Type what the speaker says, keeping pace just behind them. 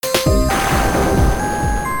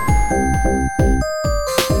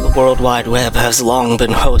The World Wide Web has long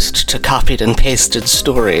been host to copied and pasted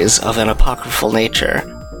stories of an apocryphal nature.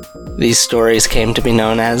 These stories came to be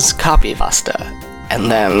known as copypasta,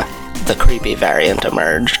 and then the creepy variant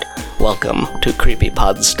emerged. Welcome to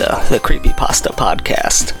Creepypodsta, the Creepypasta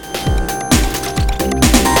podcast.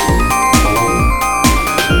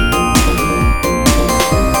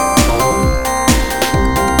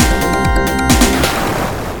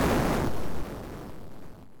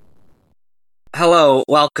 Hello,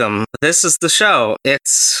 welcome. This is the show.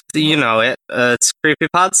 It's, it's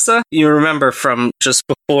Creepypodsta. You remember from just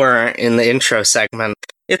before in the intro segment.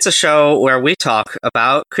 It's a show where we talk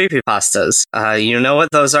about creepypastas. You know what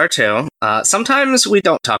those are too. Sometimes we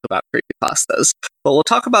don't talk about creepypastas, but we'll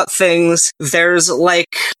talk about things. There's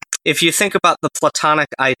if you think about the platonic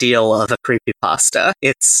ideal of a creepypasta,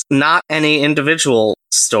 it's not any individual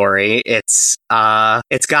story. It's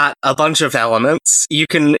got a bunch of elements. You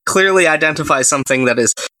can clearly identify something that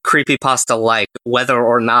is creepypasta-like, whether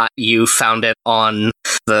or not you found it on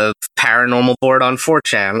the paranormal board on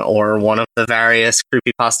 4chan or one of the various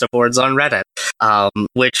creepypasta boards on Reddit.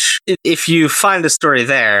 Which, if you find a story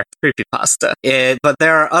there, creepypasta. But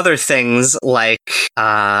there are other things like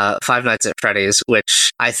Five Nights at Freddy's,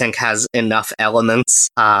 which I think has enough elements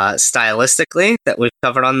stylistically that we've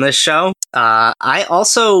covered on this show. I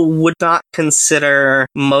also would not consider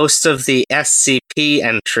most of the SCP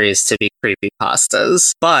entries to be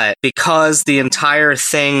creepypastas, but because the entire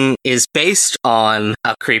thing is based on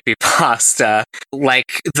a creepypasta,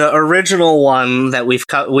 like the original one that we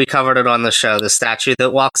covered it on the show, the statue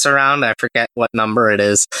that walks around, I forget what number it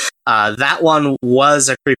is. That one was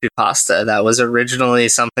a creepypasta. That was originally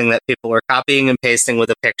something that people were copying and pasting with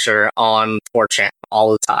a picture on 4chan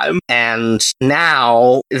all the time. And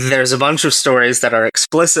now there's a bunch of stories that are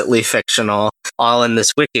explicitly fictional, all in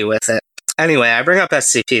this wiki with it. Anyway, I bring up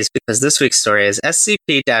SCPs because this week's story is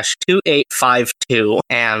SCP-2852,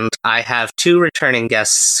 and I have two returning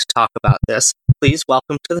guests to talk about this. Please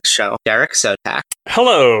welcome to the show, Derek Sotak.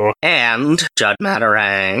 Hello. And Judd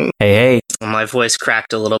Matarang. Hey. My voice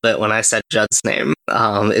cracked a little bit when I said Judd's name.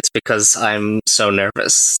 It's because I'm so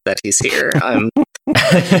nervous that he's here. I'm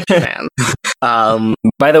man.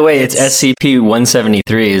 By the way, it's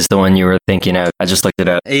SCP-173 is the one you were thinking of. I just looked it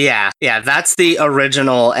up. Yeah, that's the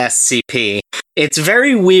original SCP. It's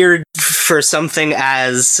very weird for something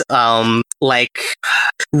as,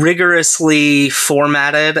 rigorously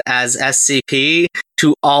formatted as SCP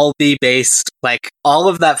to all be based, all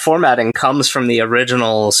of that formatting comes from the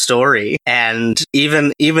original story, and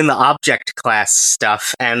even the object class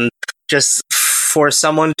stuff, and just for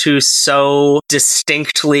someone to so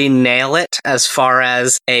distinctly nail it as far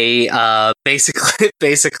as a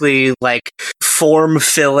basically form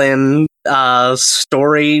fill-in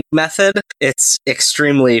story method, it's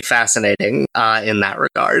extremely fascinating in that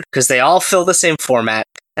regard, because they all fill the same format.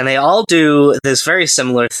 And they all do this very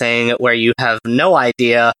similar thing where you have no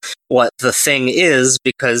idea what the thing is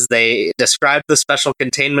because they describe the special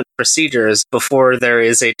containment procedures before there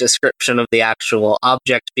is a description of the actual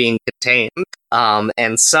object being contained.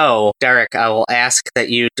 And so, Derek, I will ask that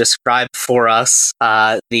you describe for us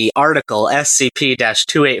the article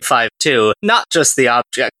SCP-2852, not just the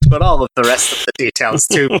object, but all of the rest of the details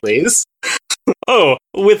too, please. Oh,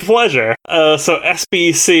 with pleasure. So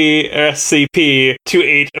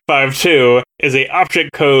SCP-2852 is a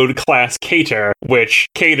object code class Keter, which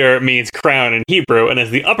Keter means crown in Hebrew and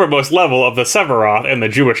is the uppermost level of the Sephiroth in the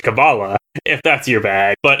Jewish Kabbalah, if that's your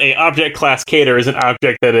bag. But a object class Keter is an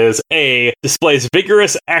object that is A, displays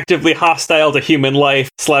vigorous, actively hostile to human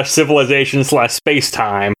life / civilization /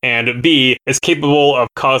 space-time, and B, is capable of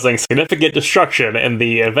causing significant destruction in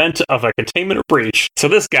the event of a containment breach. So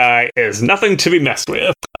this guy is nothing to be messed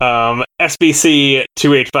with.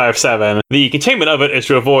 SBC-2857, the containment of it is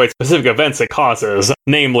to avoid specific events it causes,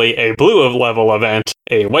 namely a blue level event,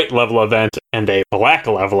 a white level event, and a black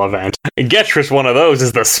level event. Getchers one of those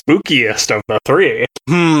is the spookiest of the three.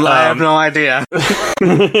 I have no idea.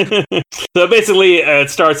 So basically, it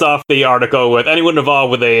starts off the article with anyone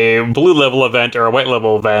involved with a blue level event or a white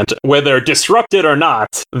level event, whether disrupted or not,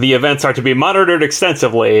 the events are to be monitored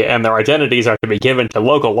extensively, and their identities are to be given to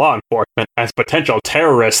local law enforcement as potential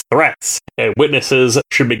terrorist threats. And witnesses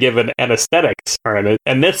should be given anesthetics, or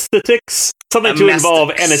anesthetics, something to involve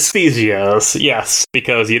anesthesias. Yes,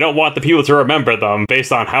 because you don't want the people to remember them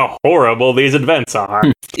based on how horrible these events are.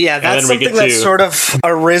 Yeah, that's something that's sort of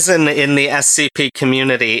arisen in the SCP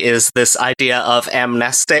community, is this idea of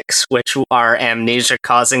amnestics, which are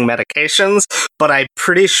amnesia-causing medications, but I'm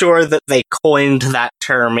pretty sure that they coined that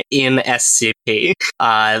term in SCP.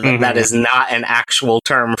 That is not an actual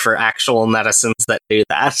term for actual medicines that do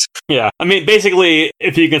that. Yeah, I mean, basically,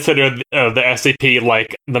 if you consider the SCP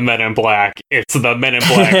like the Men in Black, it's the Men in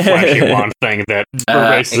Black flashy wand thing that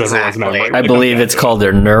erases everyone's memory. I believe it's called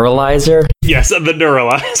their Neuralizer. Yes, the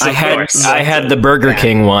Neuralizer. I had the Burger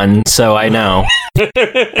King one, so I know. I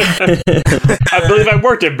believe I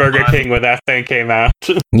worked at Burger King when that thing came out.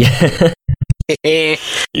 Yeah.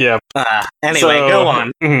 Yeah. Anyway, go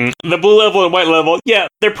on. The blue level and white level, yeah,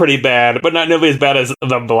 they're pretty bad, but not nearly as bad as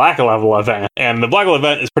the black level event. And the black level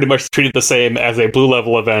event is pretty much treated the same as a blue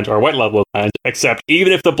level event or white level event, except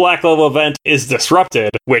even if the black level event is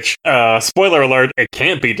disrupted, which, spoiler alert, it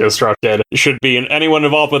can't be disrupted, should be anyone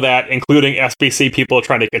involved with that, including SBC people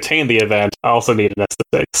trying to contain the event, also need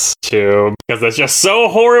anesthetics too, because it's just so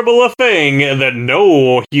horrible a thing that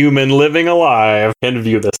no human living alive can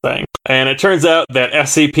view this thing. And it turns out that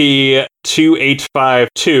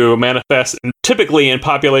SCP-2852 manifests typically in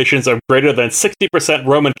populations of greater than 60%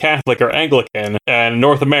 Roman Catholic or Anglican in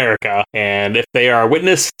North America. And if they are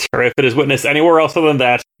witnessed, or if it is witnessed anywhere else other than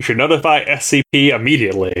that, you should notify SCP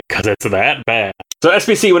immediately, because it's that bad. So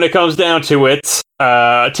SBC, when it comes down to it,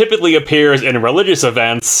 typically appears in religious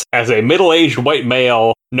events as a middle-aged white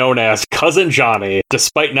male known as Cousin Johnny,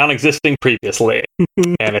 despite non-existing previously.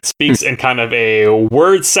 And it speaks in kind of a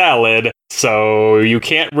word salad, so you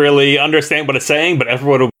can't really understand what it's saying, but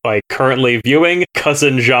everyone currently viewing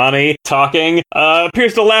Cousin Johnny talking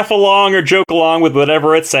appears to laugh along or joke along with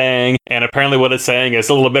whatever it's saying, and apparently what it's saying is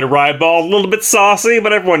a little bit ribald, a little bit saucy,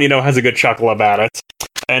 but everyone, has a good chuckle about it.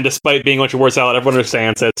 And despite being a bunch of word salad, everyone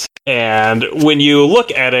understands it. And when you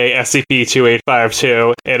look at a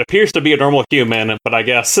SCP-2852, it appears to be a normal human, but I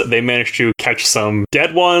guess they managed to catch some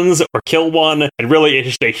dead ones or kill one, and really it's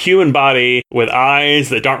just a human body with eyes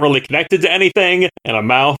that aren't really connected to anything, and a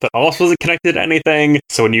mouth that also isn't connected to anything.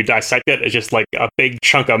 So when you dissect it, it's just like a big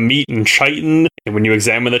chunk of meat and chitin. And when you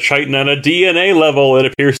examine the chitin on a DNA level, it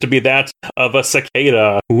appears to be that of a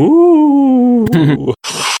cicada. Ooh.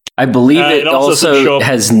 I believe it also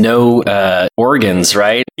has no organs,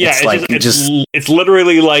 right? Yeah, it's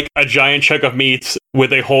literally like a giant chunk of meat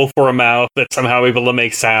with a hole for a mouth that's somehow able to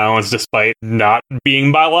make sounds despite not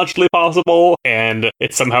being biologically possible, and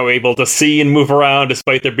it's somehow able to see and move around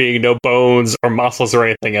despite there being no bones or muscles or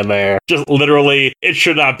anything in there. Just literally, it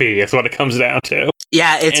should not be, is what it comes down to.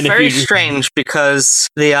 Yeah, it's very strange because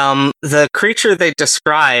the creature they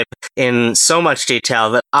describe in so much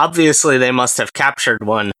detail that obviously they must have captured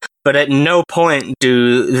one, but at no point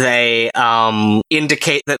do they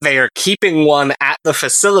indicate that they are keeping one at the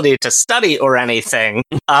facility to study or anything.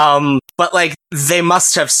 But they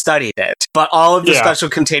must have studied it. But all of the special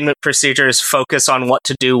containment procedures focus on what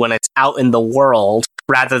to do when it's out in the world,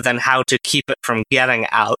 rather than how to keep it from getting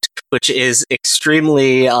out, which is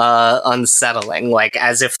extremely unsettling,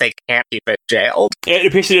 as if they can't keep it jailed. It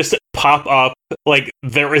appears to just pop up,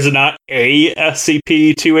 there is not a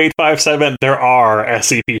SCP-2857, there are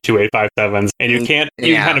SCP-2857s, and you can't,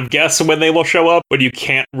 you kind of guess when they will show up, but you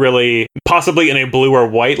can't really, possibly in a blue or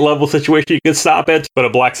white level situation you can stop it, but a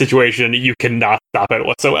black situation, you cannot stop it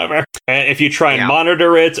whatsoever. And if you try and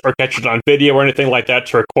monitor it, or catch it on video or anything like that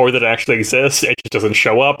to record that it actually exists, it just doesn't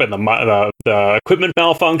show up, and the equipment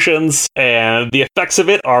malfunctions, and the effects of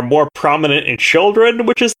it are more prominent in children,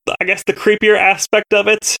 which is, I guess, the creepier aspect of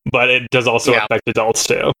it, but it does also affect adults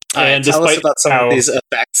too. And tell us about some of these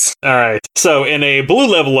effects. Alright, so in a blue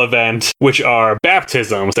level event, which are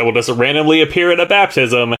baptisms that will just randomly appear at a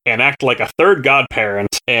baptism and act like a third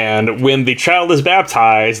godparent, and when the child is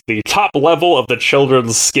baptized, the top level of the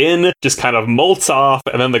children's skin just kind of molts off,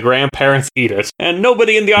 and then the grandparents eat it. And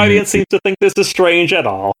nobody in the audience seems to think this is strange at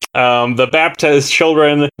all. The baptized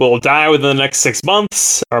children will die within the next 6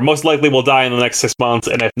 months, or most likely will die in the next 6 months,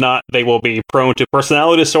 and if not, they will be prone to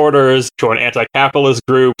personality disorders, join anti-capitalist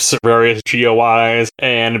groups, various GOIs,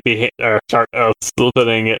 and start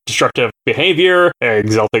exhibiting destructive behavior,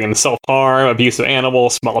 resulting in self-harm, abuse of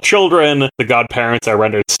animals, small children. The godparents are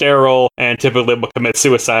rendered sterile, and typically will commit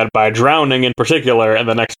suicide by drowning in particular in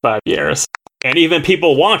the next 5 years. And even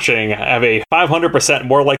people watching have a 500%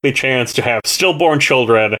 more likely chance to have stillborn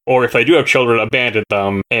children, or if they do have children, abandon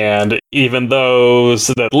them. And even those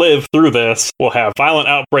that live through this will have violent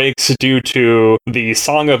outbreaks due to the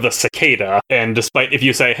song of the cicada. And despite if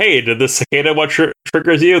you say, hey, did this cicada what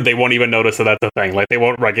triggers you? They won't even notice that that's a thing. Like, they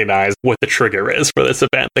won't recognize what the trigger is for this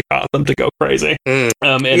event that caused them to go crazy.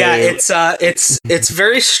 It's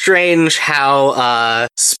very strange how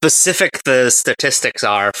specific the statistics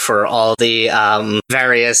are for all the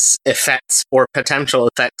various effects, or potential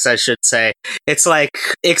effects, I should say. It's like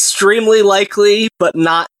extremely likely, but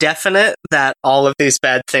not definite, that all of these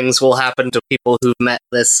bad things will happen to people who've met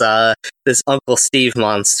this Uncle Steve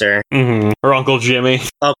monster. Mm-hmm. Or Uncle Jimmy.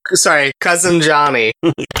 Oh, sorry, Cousin Johnny.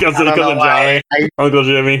 Cousin Johnny. Uncle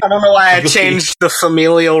Jimmy. I don't know why I changed the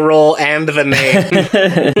familial role and the name.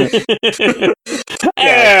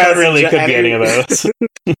 It really could be any of those.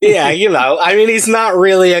 Yeah, I mean, he's not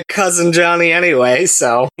really a Cousin Johnny anyway,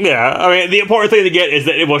 so. Yeah, I mean, the important thing to get is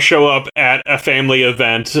that it will show up at a family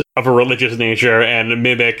event of a religious nature and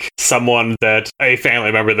mimic someone that a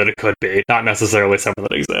family member that it could be, not necessarily someone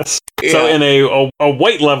that exists. Yeah. So in a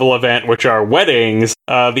white level event, which are weddings,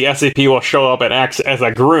 the SCP will show up and act as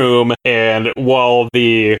a groom, and while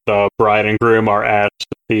the bride and groom are at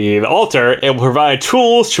the altar, it will provide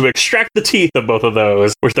tools to extract the teeth of both of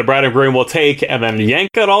those, which the bride and groom will take and then yank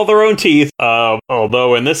out all their own teeth,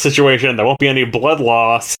 although in this situation there won't be any blood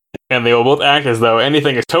loss, and they will both act as though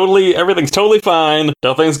everything's totally fine,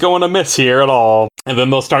 nothing's going amiss here at all. And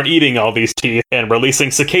then they'll start eating all these teeth and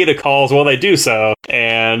releasing cicada calls while they do so,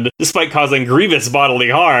 and despite causing grievous bodily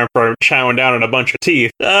harm for chowing down on a bunch of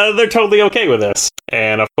teeth, they're totally okay with this.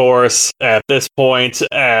 And of course, at this point,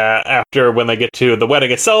 after when they get to the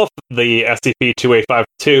wedding itself, the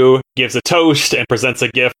SCP-2852 gives a toast and presents a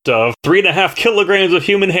gift of 3.5 kilograms of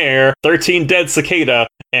human hair, 13 dead cicada,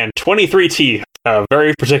 and 23 teeth.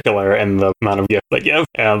 Very particular in the amount of gift they give,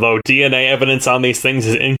 although DNA evidence on these things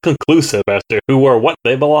is inconclusive as to who or what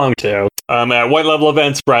they belong to. At white level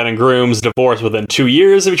events, bride and grooms divorce within 2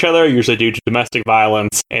 years of each other, usually due to domestic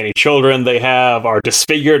violence. Any children they have are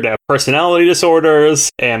disfigured, have personality disorders,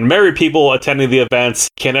 and married people attending the events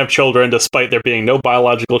can have children despite there being no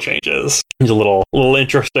biological changes. It's a little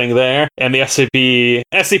interesting there. And the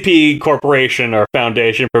SCP Corporation or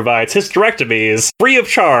Foundation provides hysterectomies free of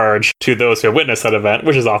charge to those who have witnessed that event,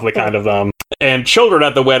 which is awfully kind of them. And children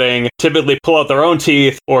at the wedding typically pull out their own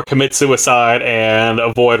teeth or commit suicide and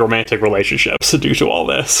avoid romantic relationships due to all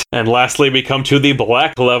this. And lastly, we come to the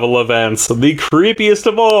black level events, the creepiest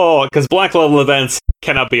of all, because black level events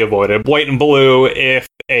cannot be avoided. White and blue, if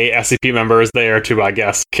a SCP member is there to, I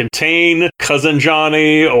guess, contain Cousin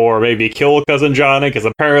Johnny or maybe kill Cousin Johnny, because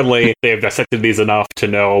apparently they've dissected these enough to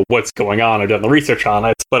know what's going on and done the research on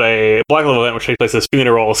it. But a black level event which takes place as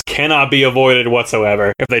funerals cannot be avoided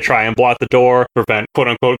whatsoever. If they try and block the door, prevent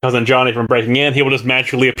quote-unquote Cousin Johnny from breaking in, he will just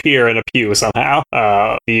magically appear in a pew somehow.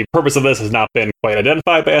 The purpose of this has not been quite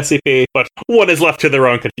identified by SCP, but one is left to their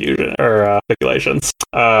own confusion or speculations.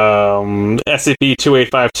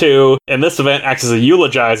 SCP-2852 in this event acts as a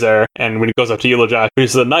eulogizer, and when he goes up to eulogize,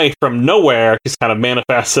 produces a knife from nowhere, just kind of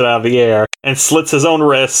manifests it out of the air, and slits his own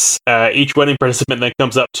wrists. Each wedding participant then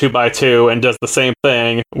comes up 2 by 2 and does the same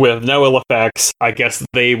thing with no ill effects. I guess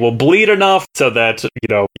they will bleed enough so that,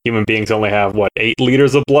 human beings only have, 8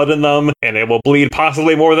 liters of blood in them, and it will bleed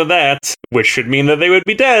possibly more than that, which should mean that they would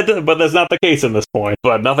be dead, but that's not the case in this point.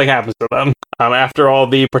 But nothing happens to them. After all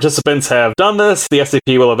the participants have done this, the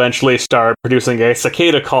SCP will eventually start producing a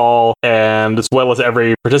cicada call, and as well as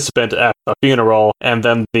every participant at the funeral, and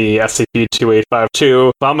then the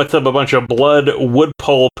SCP-2852 vomits up a bunch of blood, wood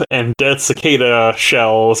pulp, and dead cicada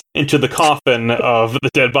shells into the coffin of the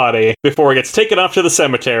dead body before it gets taken off to the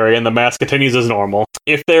cemetery, and the mass continues as normal.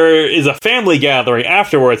 If there is a family gathering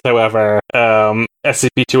afterwards, however,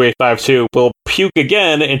 SCP-2852 will puke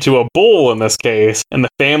again into a bowl in this case, and the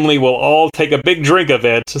family will all take a big drink of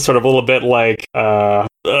it, sort of a little bit like,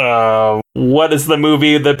 what is the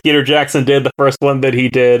movie that Peter Jackson did, the first one that he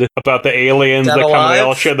did, about the aliens Dead that come Alive? and they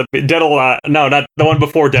all share the... Dead Alive. No, not the one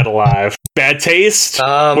before Dead Alive. Bad Taste?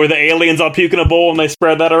 Where the aliens all puke in a bowl and they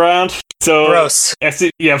spread that around? So, gross.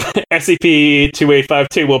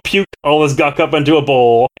 SCP-2852 will puke all his guck up into a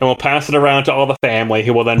bowl and will pass it around to all the family,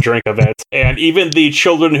 who will then drink of it. And even the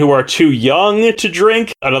children who are too young to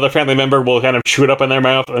drink, another family member will kind of chew it up in their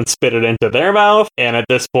mouth and spit it into their mouth. And at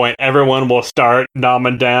this point, everyone will start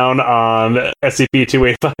nomming down on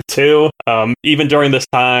SCP-2852. Even during this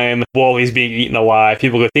time, while he's being eaten alive,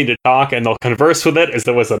 people continue to talk and they'll converse with it as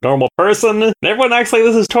though it's a normal person. And everyone acts like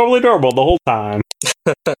this is totally normal the whole time.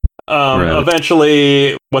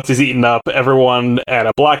 Eventually, once he's eaten up, everyone at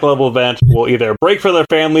a black level event will either break from their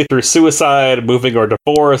family through suicide, moving, or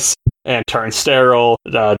divorce, and turn sterile.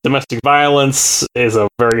 Domestic violence is a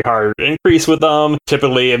very hard increase with them.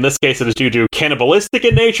 Typically, in this case, it is due to cannibalistic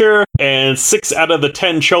in nature, and 6 out of the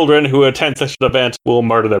 10 children who attend such an event will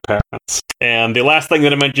murder their parents. And the last thing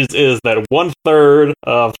that it mentions is that 1/3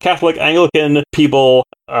 of Catholic Anglican people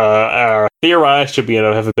are theorized to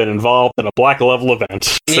have been involved in a black level event.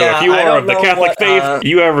 So if you are of the Catholic faith,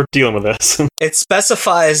 you ever dealing with this. It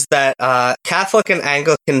specifies that Catholic and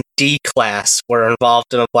Anglican D class were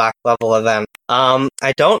involved in a black level event.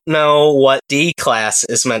 I don't know what D class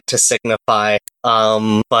is meant to signify,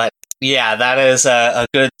 but yeah, that is a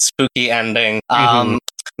good spooky ending.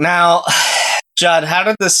 Now, Judd, how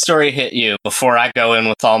did this story hit you before I go in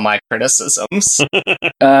with all my criticisms?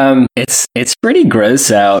 It's pretty gross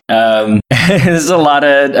out. There's a lot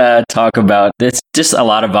of talk about this, just a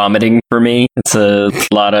lot of vomiting for me. It's a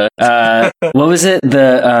lot of what was it?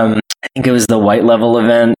 I think it was the white level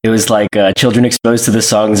event. It was like children exposed to the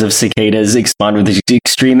songs of cicadas respond with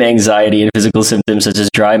extreme anxiety and physical symptoms such as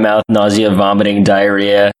dry mouth, nausea, vomiting,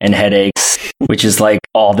 diarrhea, and headaches, which is like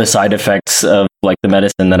all the side effects of like the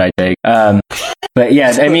medicine that I take. But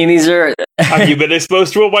yeah, I mean, these are... Have you been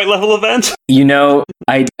exposed to a white level event? You know,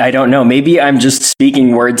 I don't know. Maybe I'm just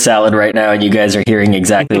speaking word salad right now and you guys are hearing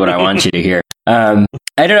exactly what I want you to hear.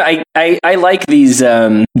 I don't know. I like these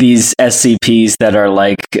SCPs that are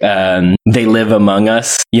like they live among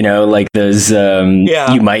us. You know, like those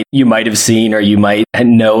you might have seen or you might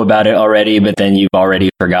know about it already, but then you've already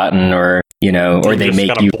forgotten, or you know, or they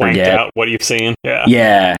make you forget out what you've seen.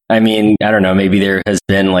 Yeah. I mean, I don't know. Maybe there has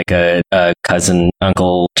been like a cousin,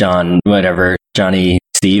 Uncle John, whatever, Johnny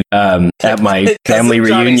Steve, at my family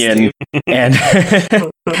reunion, and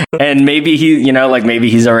and maybe maybe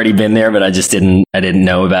he's already been there, but I didn't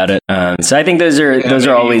know about it. So I think those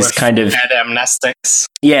are always kind of amnestics.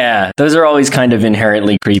 Yeah, those are always kind of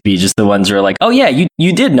inherently creepy. Just the ones who are like, oh yeah,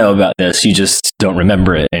 you did know about this, you just don't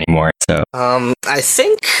remember it anymore. So I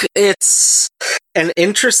think it's an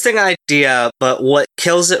interesting idea, but what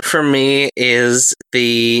kills it for me is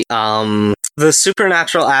the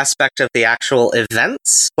supernatural aspect of the actual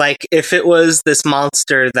events. Like, if it was this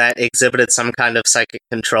monster that exhibited some kind of psychic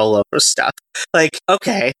control over stuff, like,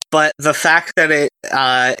 okay, but the fact that it,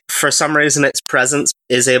 for some reason, its presence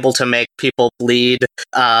is able to make people bleed,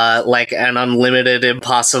 like an unlimited,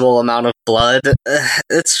 impossible amount of blood,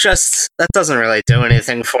 it's just, that doesn't really do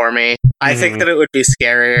anything for me. I think that it would be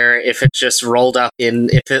scarier if it just rolled up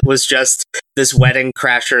if it was just this wedding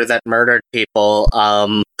crasher that murdered people,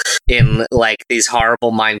 in like these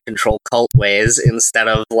horrible mind control cult ways, instead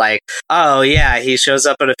of like, oh yeah, he shows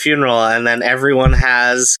up at a funeral and then everyone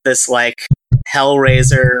has this like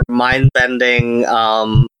Hellraiser mind-bending,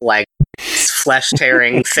 like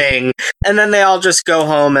flesh-tearing thing, and then they all just go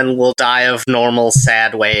home and will die of normal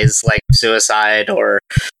sad ways like suicide or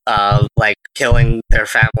like killing their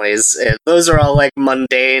families. Those are all like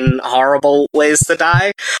mundane, horrible ways to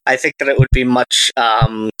die. I think that it would be much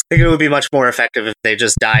more effective if they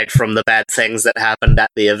just died from the bad things that happened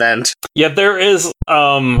at the event. Yeah, there is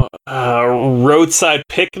Roadside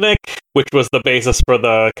Picnic, which was the basis for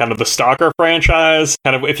the kind of the Stalker franchise.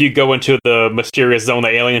 Kind of, if you go into the mysterious zone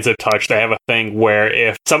that aliens have touched, they have a thing where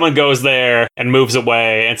if someone goes there and moves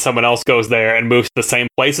away and someone else goes there and moves to the same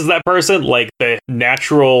place as that person, like the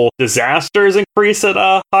natural disasters increase at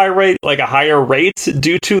a high rate, like a higher rate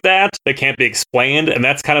due to that. That can't be explained. And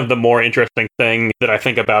that's kind of the more interesting thing that I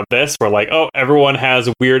think about this, where like, oh, everyone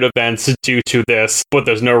has weird events due to this, but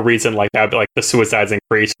there's no reason like that, like the suicides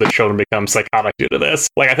increase, the children become psychotic due to this.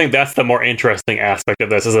 Like, I think that's the more interesting aspect of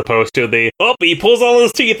this, as opposed to the, oh, he pulls all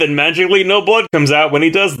his teeth and magically no blood comes out when he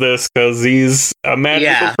does this because he's a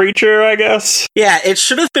magical creature, I guess. Yeah, it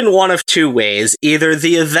should have been one of two ways. Either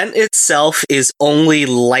the event itself is only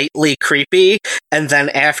lightly creepy, and then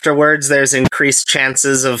afterwards there's increased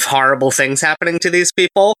chances of horrible things happening to these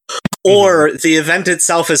people, or the event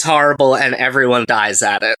itself is horrible and everyone dies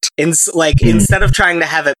at it. Instead of trying to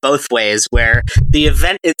have it both ways, where the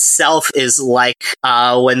event itself is like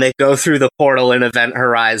when they go through the portal in Event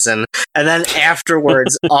Horizon, and then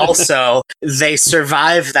afterwards also they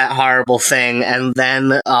survive that horrible thing and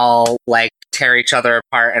then all like tear each other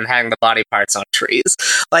apart and hang the body parts on trees.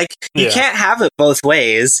 Like, you can't have it both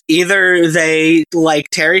ways. Either they like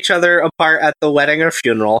tear each other apart at the wedding or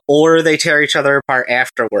funeral, or they tear each other apart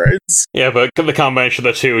afterwards. Yeah, but the combination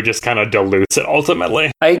of the two just kind of dilutes it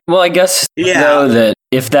ultimately. I guess though that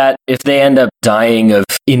if they end up dying of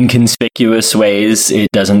inconspicuous ways, it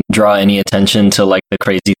doesn't draw any attention to like the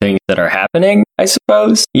crazy things that are happening, I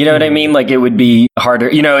suppose. You know what I mean? Like it would be harder,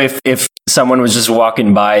 if someone was just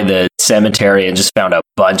walking by the cemetery and just found a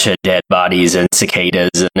bunch of dead bodies and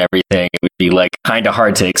cicadas and everything, it would be like kind of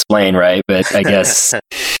hard to explain, right? But I guess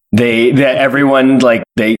everyone like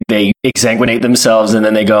they exsanguinate themselves and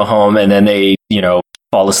then they go home and then they,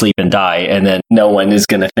 fall asleep and die, and then no one is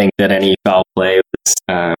going to think that any foul play was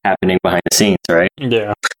happening behind the scenes, right?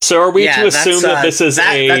 Yeah. So are we to assume that this is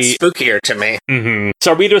that's spookier to me? Mm-hmm.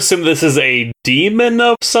 So are we to assume this is a demon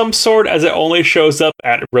of some sort, as it only shows up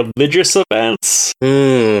at religious events?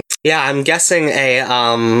 Yeah, I'm guessing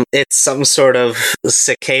it's some sort of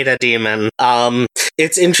cicada demon.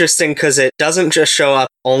 It's interesting because it doesn't just show up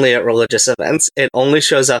only at religious events. It only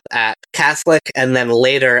shows up at Catholic and then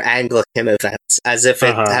later Anglican events, as if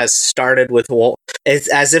it has started with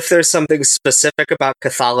it's as if there's something specific about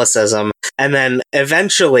Catholicism, and then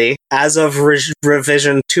eventually, as of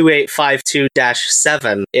revision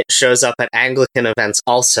 2852-7, it shows up at Anglican events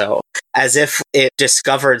also, as if it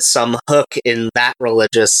discovered some hook in that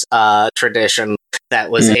religious tradition that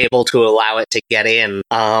was able to allow it to get in.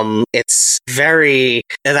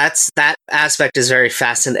 That aspect is very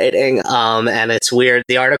fascinating, and it's weird.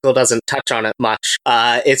 The article doesn't touch on it much.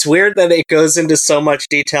 It's weird that it goes into so much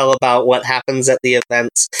detail about what happens at the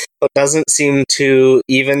events, but doesn't seem to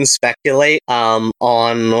even speculate on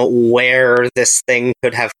where this thing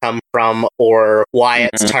could have come from or why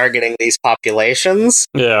it's targeting these populations.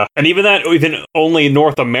 Yeah, and even only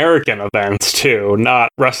North American events too, not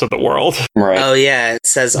rest of the world. Right. Oh yeah, it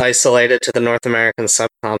says isolated to the North American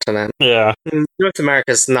subcontinent. Yeah. North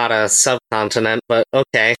America's not a subcontinent, but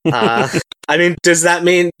okay. I mean, is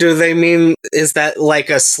that like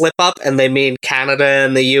a slip up and they mean Canada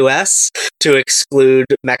and the US to exclude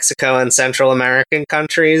Mexico and Central American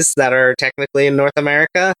countries that are technically in North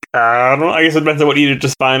America? I don't know. I guess it depends on what you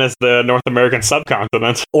define as the North American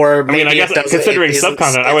subcontinent. Or I mean, I guess considering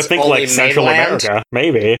subcontinent, I would think like Central America,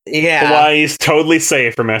 maybe. Yeah. Hawaii's totally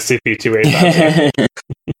safe from SCP-28.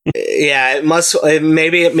 Yeah,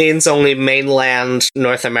 maybe it means only mainland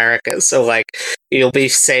North America. So like you'll be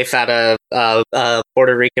safe at a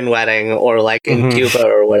Puerto Rican wedding or like in Cuba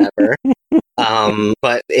or whatever.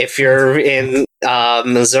 But if you're in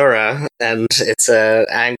Missouri and it's an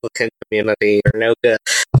Anglican community, you're no good.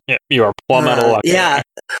 Yeah, you are plumb out of luck. Yeah.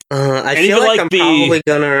 I feel like I'm probably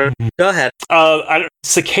gonna... Go ahead.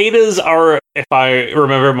 Cicadas are, if I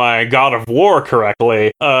remember my God of War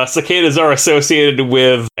correctly, cicadas are associated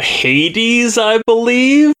with Hades, I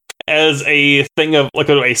believe, as a thing of like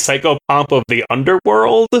a psychopomp of the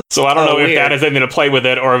underworld. So I don't know if that has anything to play with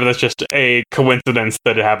it, or if it's just a coincidence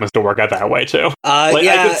that it happens to work out that way too. I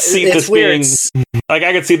could see this being I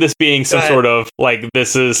could see this being some sort of like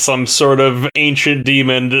this is some sort of ancient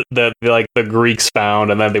demon that like the Greeks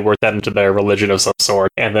found, and then they worked that into their religion of some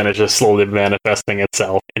sort, and then it's just slowly manifesting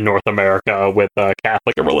itself in North America with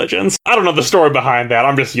Catholic religions. I don't know the story behind that.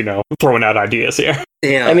 I'm just throwing out ideas here.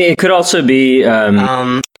 Yeah, I mean, it could also be.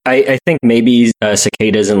 I think maybe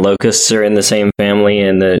cicadas and locusts are in the same family,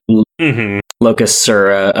 and the locusts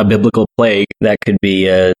are a biblical plague. That could be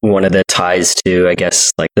one of the ties to, I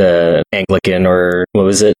guess, like the Anglican or what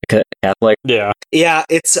was it, Catholic? Yeah. Yeah,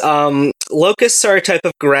 it's locusts are a type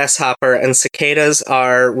of grasshopper, and cicadas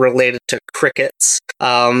are related to crickets.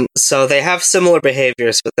 So they have similar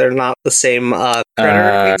behaviors, but they're not the same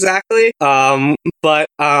critter exactly. But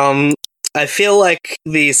I feel like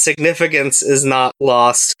the significance is not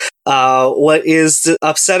lost. What is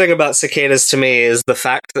upsetting about cicadas to me is the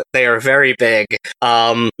fact that they are very big.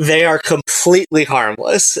 They are completely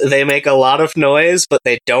harmless. They make a lot of noise, but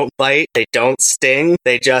they don't bite, they don't sting.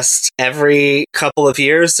 They just, every couple of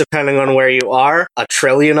years, depending on where you are, 1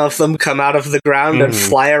 trillion of them come out of the ground and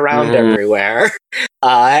fly around everywhere.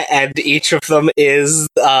 And each of them is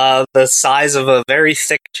the size of a very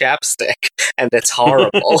thick chapstick, and it's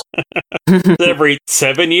horrible. Every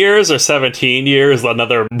 7 years or 17 years,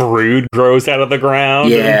 another brood grows out of the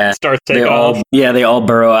ground and starts taking off. Yeah, they all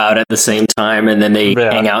burrow out at the same time, and then they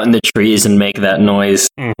hang out in the trees and make that noise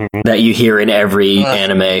that you hear in every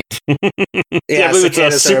anime. Yeah, it's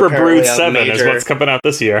a Super Brood 7 is what's coming out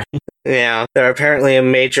this year. Yeah, they're apparently a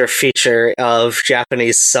major feature of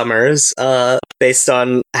Japanese summers, based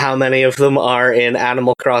on how many of them are in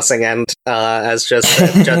Animal Crossing and, as Judd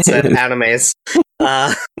said, animes.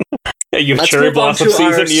 You have cherry blossom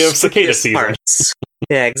season, you have cicada season. Parts.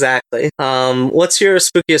 Yeah, exactly. What's your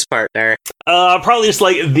spookiest part, Derek? Probably just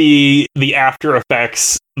like the after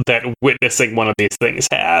effects that witnessing one of these things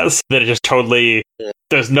has. That it just totally,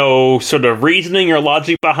 there's no sort of reasoning or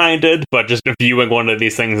logic behind it, but just viewing one of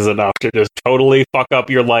these things is enough to just totally fuck up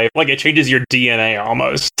your life. Like, it changes your DNA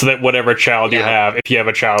almost, so that whatever child you have, if you have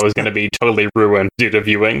a child, is going to be totally ruined due to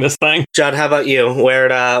viewing this thing. Judd, how about you?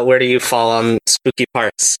 Where do you fall on spooky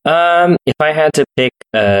parts? If I had to pick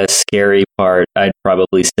a scary part, I'd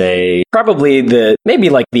probably say maybe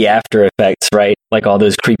like the after effects, right? Like all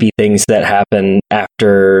those creepy things that happen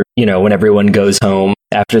after, when everyone goes home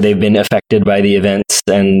after they've been affected by the events,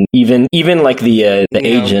 and even like the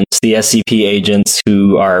agents, the SCP agents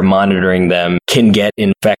who are monitoring them can get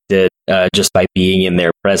infected just by being in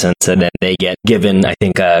their presence, and then they get given, I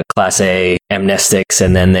think, Class A amnestics,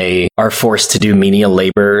 and then they are forced to do menial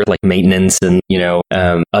labor like maintenance and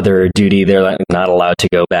other duty. They're not allowed to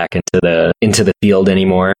go back into the field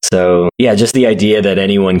anymore. So yeah, just the idea that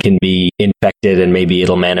anyone can be infected and maybe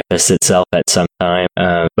it'll manifest itself at some time.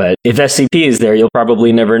 But if SCP is there, you'll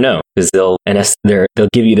probably never know, because they'll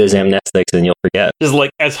give you those amnestics and you'll forget. Just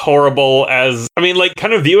like as horrible as,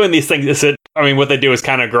 kind of viewing these things, what they do is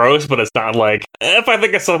kind of gross, but it's not like, if I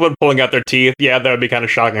think of someone pulling out their teeth, yeah, that would be kind of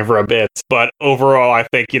shocking for a bit. But overall, I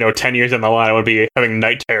think, 10 years in the line, I would be having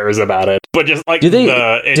night terrors about it. But just like, do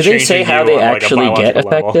they say how they actually get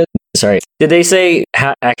affected? Sorry. Did they say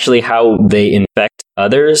how they infect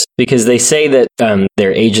others? Because they say that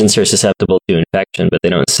their agents are susceptible to infection, but they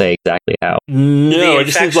don't say exactly how. No, it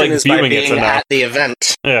just seems like viewing it's enough. At the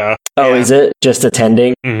event. Yeah. Oh, is it just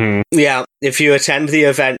attending? Mm-hmm. Yeah. If you attend the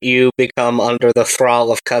event, you become under the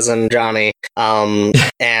thrall of Cousin Johnny.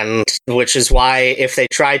 And which is why if they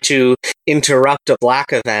try to interrupt a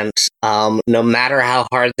Black event, no matter how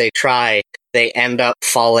hard they try, they end up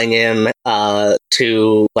falling in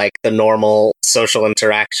to like the normal social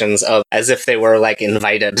interactions of as if they were like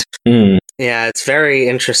invited. Mm. Yeah, it's very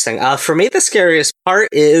interesting. For me, the scariest part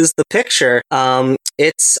is the picture.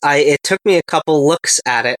 It took me a couple looks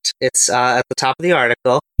at it. It's at the top of the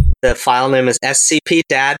article. The file name is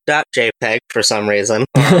scpdad.jpg for some reason.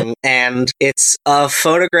 And it's a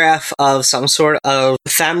photograph of some sort of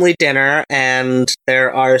family dinner, and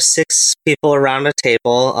there are 6 people around a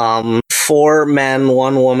table. 4 men,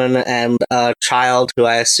 1 woman, and a child who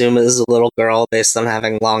I assume is a little girl based on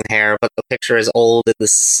having long hair, but the picture is old in the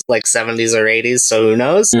 70s or 80s, so who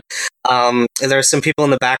knows? There's some people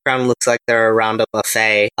in the background, looks like they're around a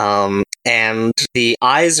buffet, and the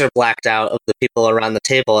eyes are blacked out of the people around the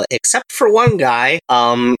table, except for one guy,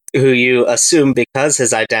 who you assume, because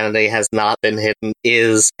his identity has not been hidden,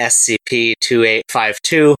 is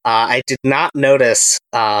SCP-2852. I did not notice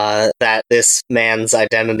that this man's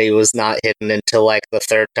identity was not hidden until like the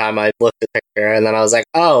 3rd time I looked at the picture, and then I was like,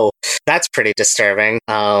 oh, that's pretty disturbing.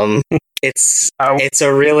 It's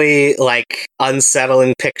a really like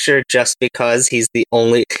unsettling picture just because he's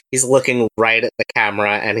looking right at the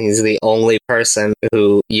camera and he's the only person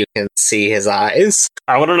who you can see his eyes.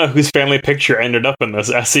 I want to know whose family picture ended up in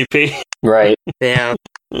this SCP. Right. Yeah.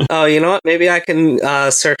 Oh, you know what? Maybe I can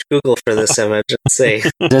search Google for this image and see.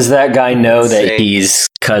 Does that guy know that he's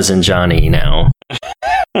Cousin Johnny now?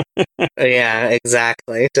 Yeah,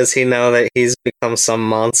 exactly. Does he know that he's become some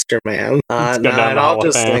monster man? No, it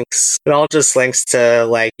all just links to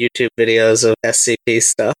like YouTube videos of SCP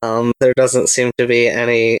stuff. There doesn't seem to be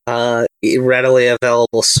any readily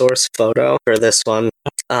available source photo for this one.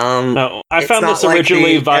 No, I found this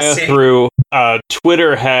originally through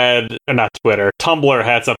Tumblr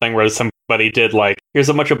had something where somebody did like, here's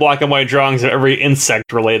a bunch of black and white drawings of every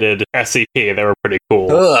insect related SCP. They were pretty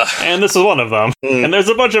cool. Ugh. And this is one of them. And there's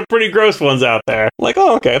a bunch of pretty gross ones out there. Like,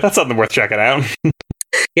 oh, okay, that's something worth checking out.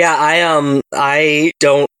 Yeah, I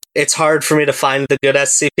don't. It's hard for me to find the good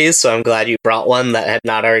SCPs, so I'm glad you brought one that had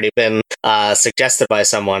not already been suggested by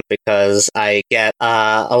someone, because I get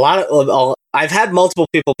a lot of. I've had multiple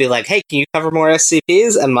people be like, hey, can you cover more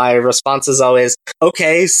SCPs? And my response is always,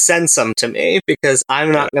 okay, send some to me, because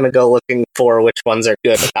I'm not going to go looking for which ones are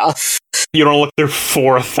good enough. You don't look through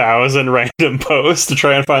 4,000 random posts to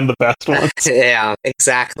try and find the best ones. Yeah,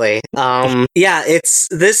 exactly. Yeah, it's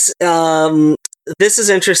this. This is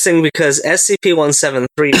interesting because SCP-173,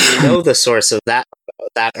 we know the source of that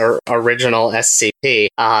original SCP.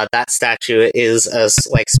 That statue is a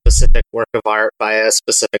specific work of art by a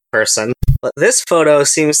specific person. But this photo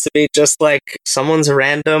seems to be just like someone's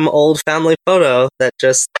random old family photo that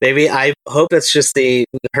just, maybe, I hope it's just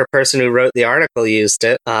her person who wrote the article used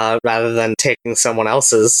it, rather than taking someone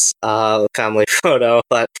else's family photo,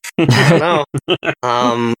 but I don't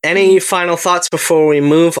know. Any final thoughts before we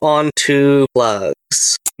move on to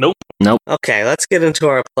plugs? Nope. Nope. Okay, let's get into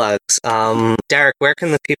our plugs. Derek, where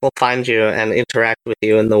can the people find you and interact with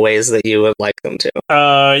you in the ways that you would like them to?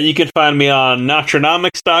 You can find me on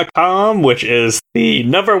Nachonomics.com, which is the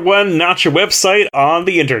 #1 nacho website on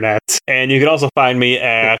the internet. And you can also find me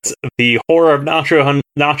at the Horror of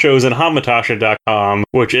Nachos and Hamantashen.com,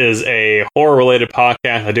 which is a horror-related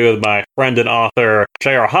podcast I do with my friend and author,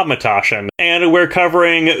 J.R. Hamantashen. And we're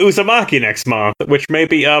covering Uzumaki next month, which may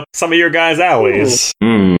be up some of your guys' alleys.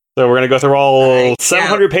 So we're going to go through all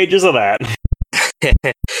 700 pages of that.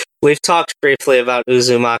 We've talked briefly about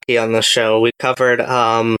Uzumaki on the show. We covered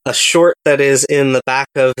a short that is in the back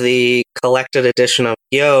of the collected edition of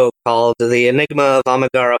Yo called The Enigma of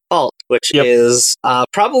Amigara Fault, which is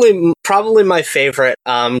probably my favorite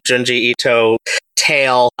Junji Ito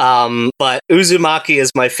tale, but Uzumaki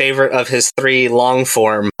is my favorite of his 3 long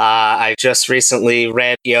form. I just recently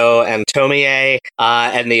read Yo and Tomie,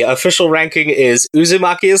 and the official ranking is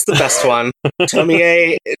Uzumaki is the best one.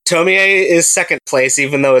 Tomie is second place,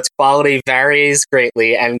 even though its quality varies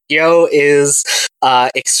greatly, and Yo is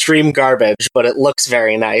extreme garbage, but it looks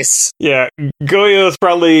very nice. Yeah, Goyo is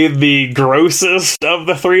probably the grossest of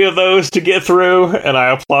the 3 of those to get through, and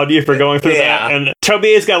I applaud you for going through that. And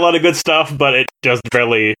Tomie's got a lot of good stuff, but it just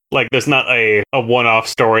barely, like, there's not a one-off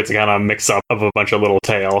story. It's a kind of mix-up of a bunch of little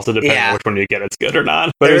tales, so depending on which one you get, it's good or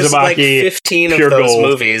not. But there's Uzumaki, like 15 of those gold.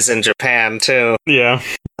 movies in Japan, too. Yeah.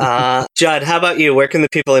 Judd, how about you? Where can the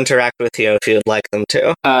people interact with you if you'd like them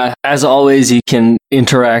to? As always, you can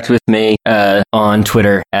interact with me on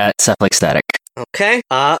Twitter at Cephalicstatic. Okay.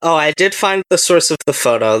 I did find the source of the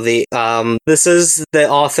photo. This is the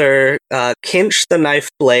author, Kinch the Knife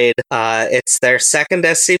Blade. It's their second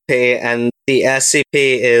SCP, and the SCP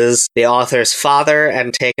is the author's father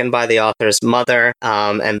and taken by the author's mother,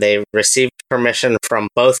 and they received permission from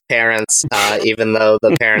both parents, even though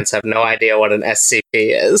the parents have no idea what an SCP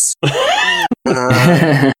is.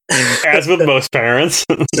 As with most parents.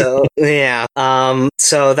 So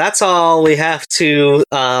that's all we have to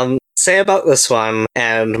say about this one,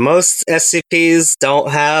 and most SCPs don't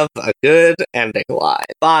have a good ending line.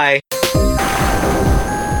 Bye!